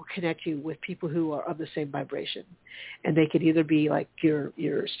will connect you with people who are of the same vibration, and they could either be like your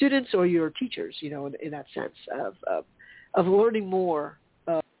students or your teachers. In that sense of learning more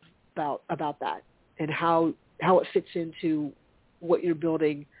about that and how it fits into what you're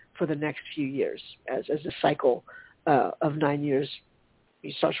building for the next few years as a cycle of 9 years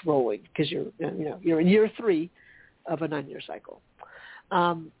starts rolling, because you're in year 3 of a 9-year cycle.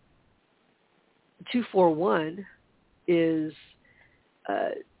 241 is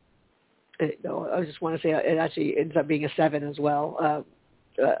I just want to say it actually ends up being a 7 as well.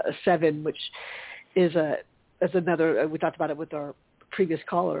 A 7, which is another. We talked about it with our previous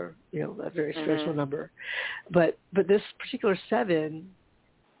caller, a very spiritual number. But this particular 7,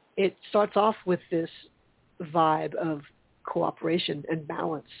 it starts off with this vibe of cooperation and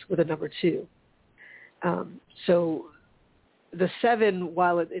balance with a number 2. So the 7,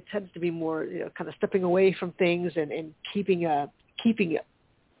 while it tends to be more, kind of stepping away from things and keeping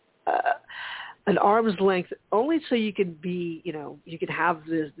an arm's length, only so you can be, you can have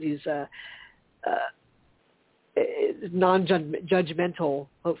these non-judgmental,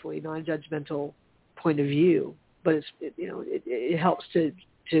 hopefully non-judgmental point of view, but it helps to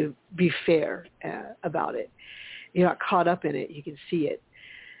be fair about it. You're not caught up in it. You can see it.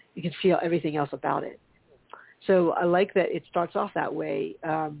 You can see everything else about it. So I like that it starts off that way,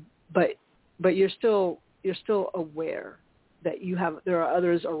 but you're still aware that there are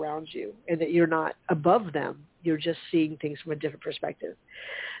others around you and that you're not above them. You're just seeing things from a different perspective.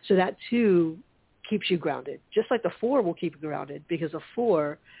 So that too keeps you grounded, just like the 4 will keep you grounded, because a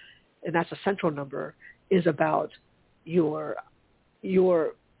 4, and that's a central number, is about your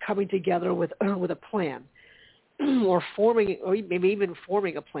coming together with a plan, or forming, or maybe even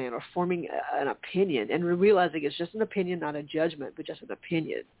forming a plan, or forming an opinion, and realizing it's just an opinion, not a judgment, but just an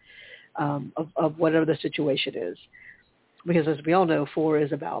opinion of whatever the situation is. Because as we all know, 4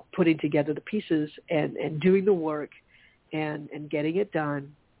 is about putting together the pieces and doing the work and getting it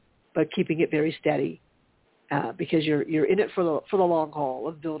done, but keeping it very steady, because you're in it for the long haul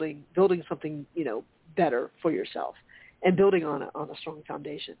of building something better for yourself and building on a strong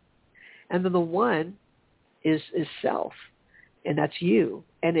foundation. And then the 1 is self, and that's you,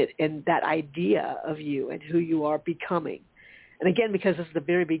 and that idea of you and who you are becoming. And again, because this is the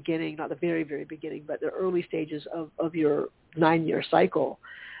very beginning, not the very, very beginning, but the early stages of your 9-year cycle,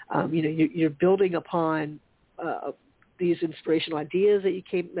 you're building upon these inspirational ideas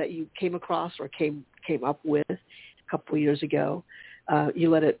that you came across or came up with a couple of years ago. You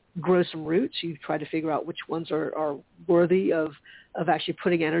let it grow some roots. You try to figure out which ones are worthy of actually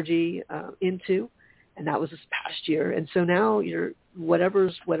putting energy into. And that was this past year. And so now you're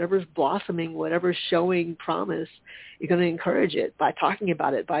whatever's blossoming, whatever's showing promise, you're going to encourage it by talking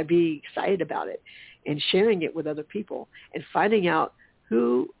about it, by being excited about it, and sharing it with other people, and finding out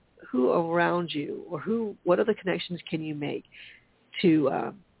who around you, or what other connections can you make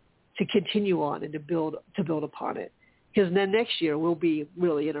to to continue on and to build upon it. Because then next year will be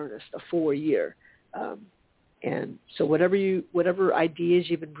really in earnest, a 4-year. And so whatever ideas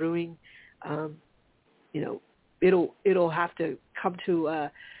you've been brewing, it'll have to come to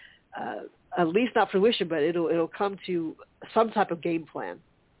at least not fruition, but it'll come to some type of game plan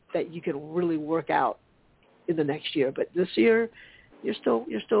that you can really work out in the next year. But this year, you're still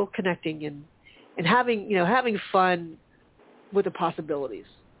connecting and having fun with the possibilities.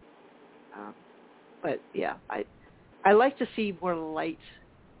 But yeah, I like to see more light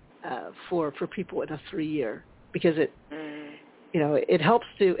for people in a 3-year, because it helps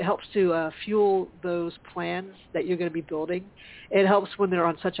to fuel those plans that you're going to be building. It helps when they're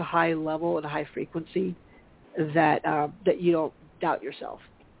on such a high level and a high frequency that you don't doubt yourself.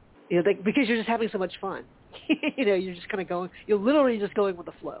 Because you're just having so much fun. You're just kind of going. You're literally just going with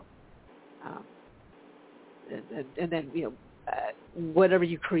the flow. And then whatever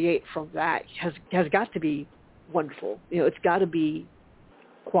you create from that has got to be wonderful. It's got to be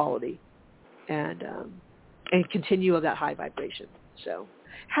quality and continue of that high vibration. So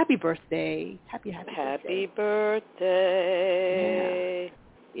happy birthday. Happy birthday.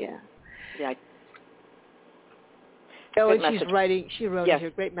 Yeah. Oh, and she wrote in here,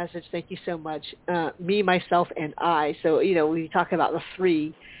 great message. Thank you so much. Me, myself, and I. So, we talk about the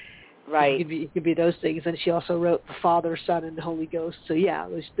 3. Right. It could be those things. And she also wrote the Father, Son, and the Holy Ghost. So, yeah,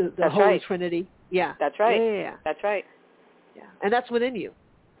 the Holy right. Trinity. Yeah. That's right. Yeah. That's right. Yeah. And that's within you.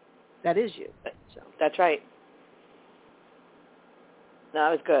 That is you. So. That's right. No,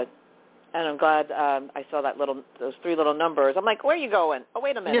 that was good. And I'm glad I saw those 3 little numbers. I'm like, where are you going? Oh,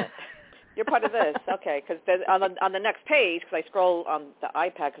 wait a minute. Yeah. You're part of this. Okay, because on the next page, because I scroll on the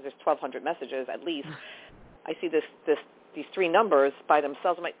iPad, because there's 1,200 messages at least, I see these 3 numbers by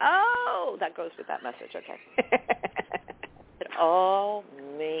themselves. I'm like, oh, that goes with that message. Okay. It all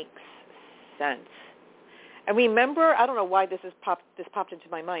makes sense. And remember, I don't know why this popped into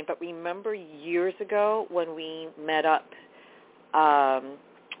my mind, but remember years ago when we met up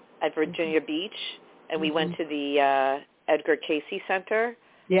at Virginia Beach, and we went to the Edgar Cayce Center.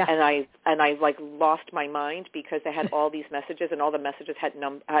 Yeah. And I like lost my mind because they had all these messages, and all the messages had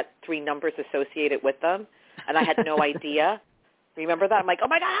 3 numbers associated with them, and I had no idea. Remember that? I'm like, oh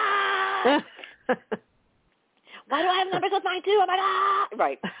my God! Why do I have numbers with mine too? Oh my God!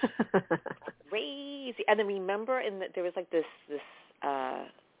 Right. Crazy. And then remember, there was like this. I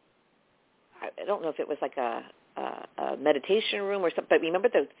don't know if it was like a meditation room or something, but remember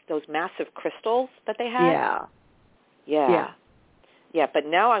those massive crystals that they had? Yeah. Yeah, but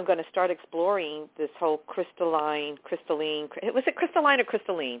now I'm going to start exploring this whole crystalline. Was it crystalline or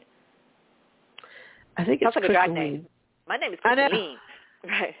crystalline? I think it's crystalline. Name. My name is Crystalline.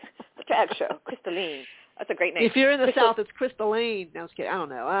 Right. The drag show, Crystalline. That's a great name. If you're in the South, it's crystalline. No, I'm just kidding. I don't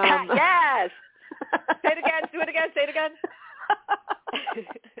know. Yes. Say it again. Do it again. Say it again.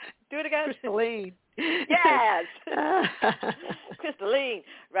 Do it again. Crystalline. Yes. Crystalline.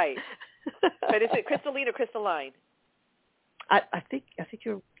 Right. But is it crystalline or crystalline? I think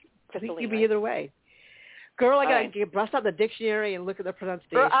you're. I think you'd be either way. Girl, I got to bust out the dictionary and look at the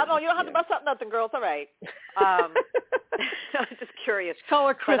pronunciation. Girl, I don't. You don't have to bust out nothing, girl. It's all right. I'm just curious. Call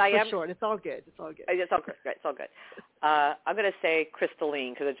her Chris for short. It's all good. It's all good. It's all good. I'm going to say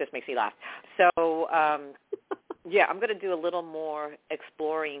crystalline because it just makes me laugh. So, I'm going to do a little more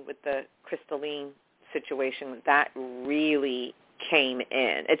exploring with the crystalline situation. That really came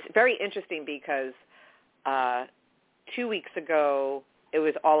in. It's very interesting because 2 weeks ago, it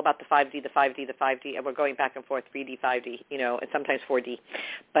was all about the 5D, and we're going back and forth, 3D, 5D, and sometimes 4D,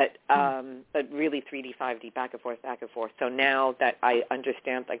 but really 3D, 5D, back and forth. So now that I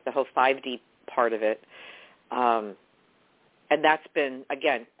understand like the whole 5D part of it, and that's been,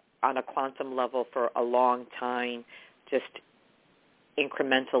 again, on a quantum level for a long time, just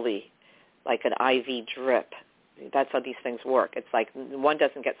incrementally, like an IV drip. That's how these things work. It's like one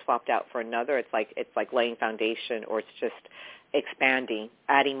doesn't get swapped out for another. It's like laying foundation, or it's just expanding,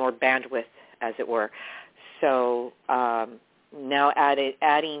 adding more bandwidth, as it were. So now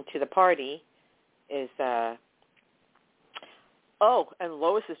adding to the party is and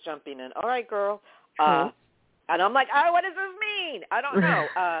Lois is jumping in. All right, girl. And I'm like, what does this mean? I don't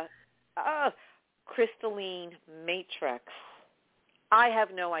know. Crystalline matrix. I have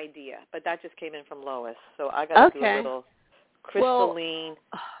no idea, but that just came in from Lois. So I got to do a little crystalline.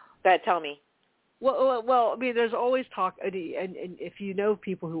 Tell me. Well, I mean, there's always talk, and if you know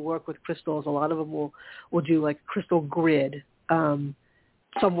people who work with crystals, a lot of them will do like crystal grid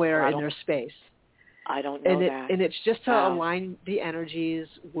somewhere in their space. I don't know that. And it's just to align the energies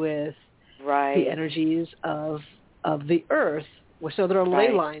with the energies of the earth. So there are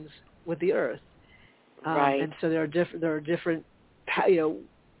ley lines with the earth. Right. And so there are different,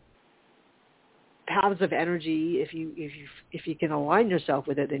 paths of energy. If you can align yourself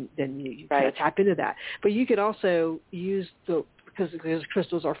with it, then you kind of tap into that. But you can also use because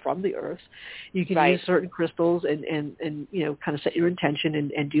crystals are from the earth, you can use certain crystals and kind of set your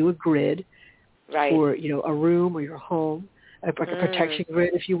intention and do a grid for a room or your home, like a protection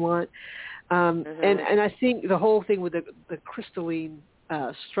grid if you want. And I think the whole thing with the crystalline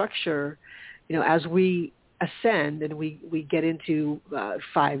structure, as we ascend and we get into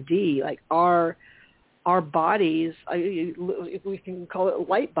 5D, like our bodies, if we can call it a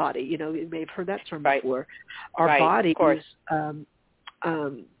light body, you may have heard that term before. Our bodies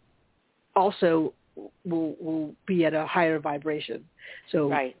also will be at a higher vibration. So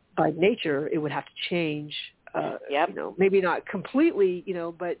by nature, it would have to change. Maybe not completely,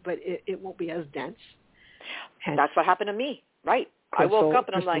 but it won't be as dense. Hence, that's what happened to me. Right. I woke up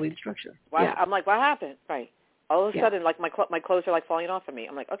and I'm like, I'm like, what happened? Right. All of a sudden, like my clothes are like falling off of me.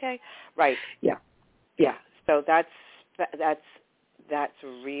 I'm like, okay. Right. Yeah. So that's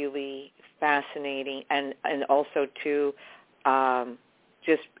really fascinating, and also too,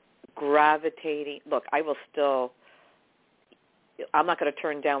 just gravitating. Look, I will still. I'm not going to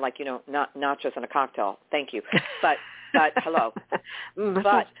turn down nachos and a cocktail. Thank you, but hello.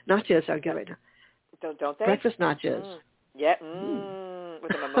 Nachos are good right now. Don't they? Breakfast nachos. Yeah.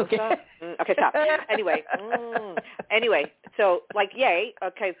 With a mimosa. Okay, stop. Anyway. Anyway, so yay.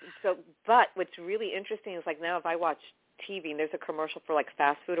 Okay, so but what's really interesting is now if I watch TV and there's a commercial for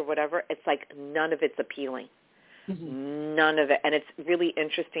fast food or whatever, it's none of it's appealing. Mm-hmm. None of it, and it's really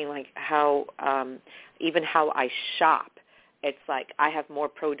interesting how even how I shop. It's I have more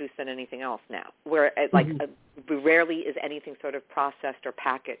produce than anything else now. Where rarely is anything sort of processed or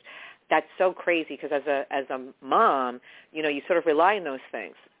packaged. That's so crazy because as a mom, you sort of rely on those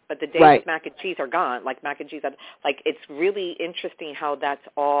things. But the days of mac and cheese are gone. Mac and cheese, it's really interesting how that's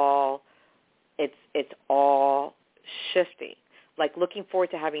all. It's all shifting. Looking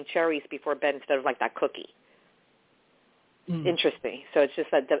forward to having cherries before bed instead of that cookie. Interesting. So it's just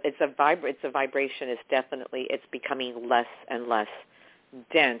that it's a vibration. It's becoming less and less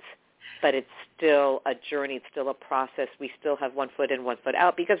dense, but it's still a journey. It's still a process. We still have 1 foot in, 1 foot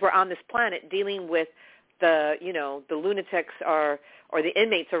out because we're on this planet dealing with the lunatics or the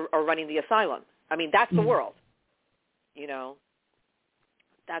inmates are running the asylum. I mean, that's the world.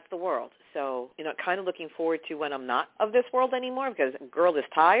 That's the world. So, kind of looking forward to when I'm not of this world anymore because girl is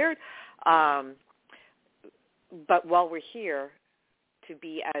tired. But while we're here, to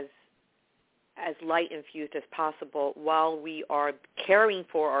be as light infused as possible while we are caring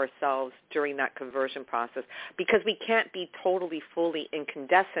for ourselves during that conversion process, because we can't be totally, fully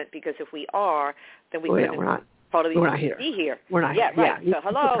incandescent. Because if we are, then we're not here. Be here. We're not here. Right. Yeah. So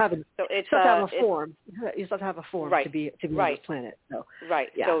hello. So it's you have a form. You still have a form to be on this planet. So.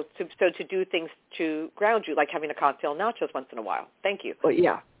 Right. Yeah. So to do things to ground you, like having a cocktail nachos once in a while. Thank you. Well,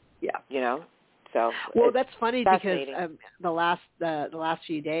 yeah. So that's funny because the last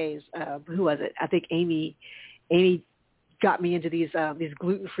few days, who was it? I think Amy got me into these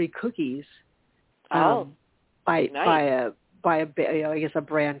gluten-free cookies. By I guess a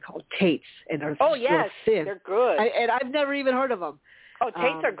brand called Tate's, and they're thin. They're good. And I've never even heard of them. Oh,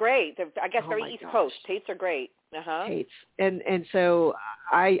 Tate's are great. I guess they're East Coast. Tate's are great. Tate's, and so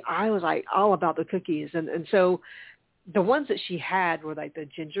I was all about the cookies, and so. The ones that she had were the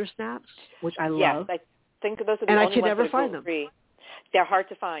ginger snaps, which I love. Yes, I think those are the only ones that are gluten-free. And I could never find them. They're hard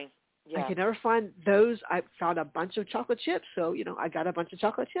to find. Yeah. I could never find those. I found a bunch of chocolate chips, so I got a bunch of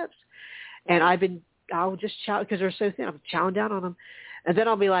chocolate chips, and I'll just chow because they're so thin. I'm chowing down on them, and then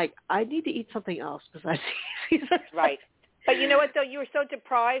I'll be like, I need to eat something else besides these. Right. But you know what though, you were so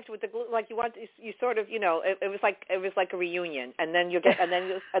deprived with the you sort of it was like a reunion, and then you get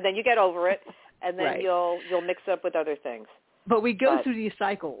over it, and then you'll mix up with other things. But we go through these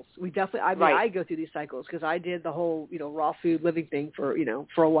cycles. We definitely. I go through these cycles because I did the whole raw food living thing for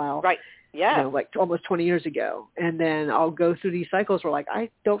a while. Right. Yeah. Almost 20 years ago, and then I'll go through these cycles where I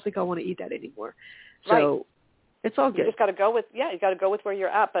don't think I want to eat that anymore. So it's all good. You just got to go with you got to go with where you're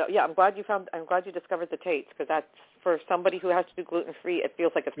at. But I'm glad you discovered the Tate's because that's for somebody who has to do gluten free. It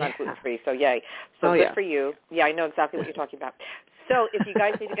feels like it's not gluten free. So yay. So good for you. Yeah, I know exactly what you're talking about. So if you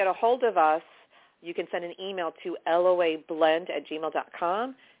guys need to get a hold of us, you can send an email to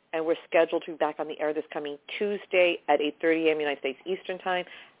loablend@gmail.com, and we're scheduled to be back on the air this coming Tuesday at 8:30 a.m. United States Eastern Time.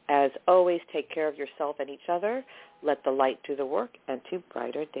 As always, take care of yourself and each other. Let the light do the work, and to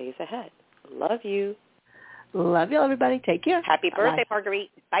brighter days ahead. Love you. Love you, everybody. Take care. Happy birthday,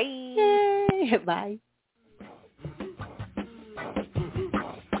 Marguerite. Bye. Yay. Bye.